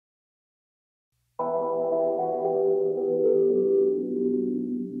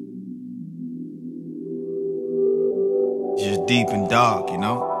deep and dark, you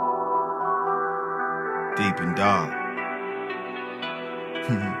know? Deep and dark.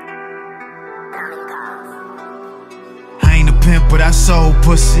 I ain't a pimp, but I sold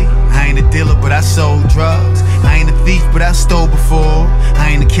pussy. I ain't a dealer, but I sold drugs. I ain't a thief, but I stole before. I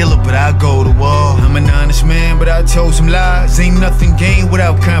ain't a killer, but I go to war. I'm an honest man, but I told some lies. Ain't nothing gained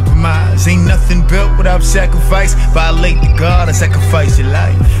without compromise. Ain't nothing built without sacrifice. Violate the God, I sacrifice your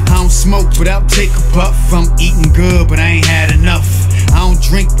life. I don't smoke, but I'll take a puff. I'm eating good, but I ain't had enough. I don't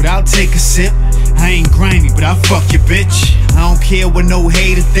drink, but I'll take a sip. I ain't grimy, but I'll fuck your bitch. I don't care what no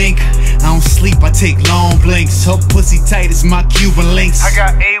hater think. I don't sleep, I take long blinks. Her pussy tight as my Cuban links. I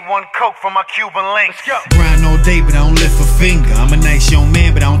got A1 coke from my Cuban links. Let's go. Grind all day, but I don't lift a finger. I'm a nice young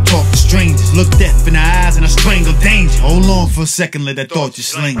man, but I don't talk to strangers. Look death in the eyes and I strangle danger. Hold on for a second, let that thought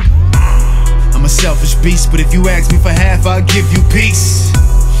just linger. I'm a selfish beast, but if you ask me for half, I'll give you peace.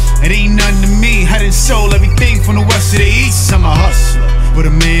 It ain't nothing to me, I done sold everything from the west to the east. I'm a hustler, but a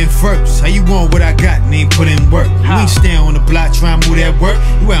man first. How you want what I got and ain't put in work? You ain't staying on the block trying to move that work.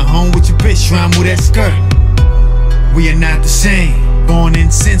 You at home with your bitch trying to move that skirt. We are not the same. Born in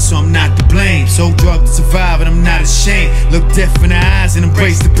sin, so I'm not to blame. So drugged to survive and I'm not ashamed. Look death in the eyes and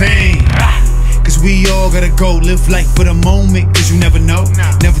embrace the pain. Cause we all gotta go, live life for the moment. Cause you never know,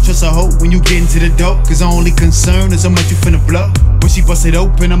 never trust a hoe when you get into the dope. Cause the only concern is how much you finna blow. When she bust it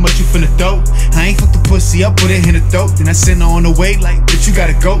open, how much you finna throw. I ain't fuck the pussy, I put it in the throat. Then I send her on the way like, bitch you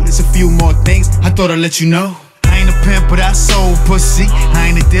gotta go. There's a few more things, I thought I'd let you know. I ain't a pimp, but I sold pussy. I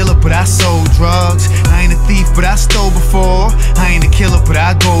ain't a dealer, but I sold drugs. I ain't a thief, but I stole before. I ain't a killer, but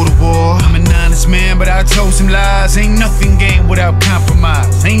I go to war. I'm an honest man, but I told some lies. Ain't nothing gained without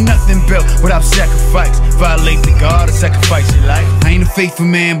compromise. Ain't nothing built without sacrifice. Violate the God or sacrifice your life. I ain't a faithful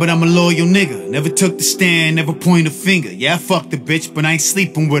man, but I'm a loyal nigga. Never took the stand, never point a finger. Yeah, I fucked the bitch, but I ain't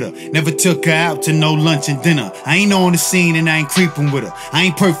sleeping with her. Never took her out to no lunch and dinner. I ain't on the scene and I ain't creeping with her. I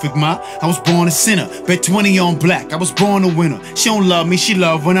ain't perfect, ma, I was born a sinner. Bet 20 on black, I was born a winner. She don't love me, she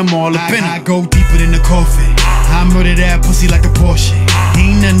love when I'm all up in her. I go deeper than the coffin. I murder that pussy like a Porsche.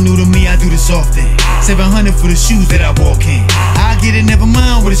 Ain't nothing new to me, I do this often. 700 for the shoes that I walk in. I get it, never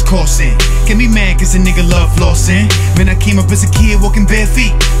mind what it's costing. Get me mad cause a nigga love flossing. Man, I came up as a kid walking bare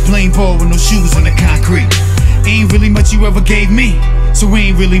feet, playing ball with no shoes on the concrete. Ain't really much you ever gave me, so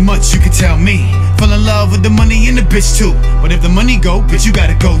ain't really much you can tell me. Fell in love with the money and the bitch too. But if the money go, bitch you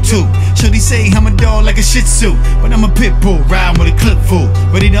gotta go too. Shorty say I'm a dog like a shih tzu, but I'm a pit bull, riding with a clip full,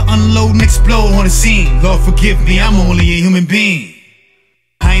 ready to unload and explode on the scene. Lord forgive me, I'm only a human being.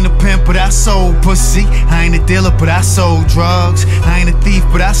 I ain't a pimp, but I sold pussy. I ain't a dealer, but I sold drugs. I ain't a thief,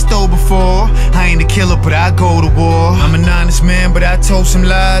 but I stole before. I ain't a killer, but I go to war. I'm an honest man, but I told some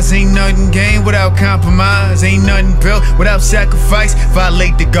lies. Ain't nothing gained without compromise. Ain't nothing built without sacrifice.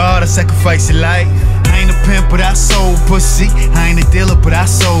 Violate the God or sacrifice your life. I ain't a pimp, but I sold pussy. I ain't a dealer, but I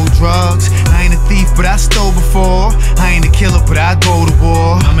sold drugs. I ain't a thief, but I stole before. I ain't a killer, but I go to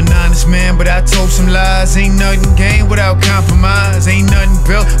war. I'm an honest man, but I told some lies. Ain't nothing gained without compromise. Ain't nothing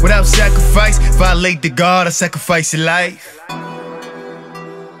built without sacrifice. Violate the God or sacrifice your life.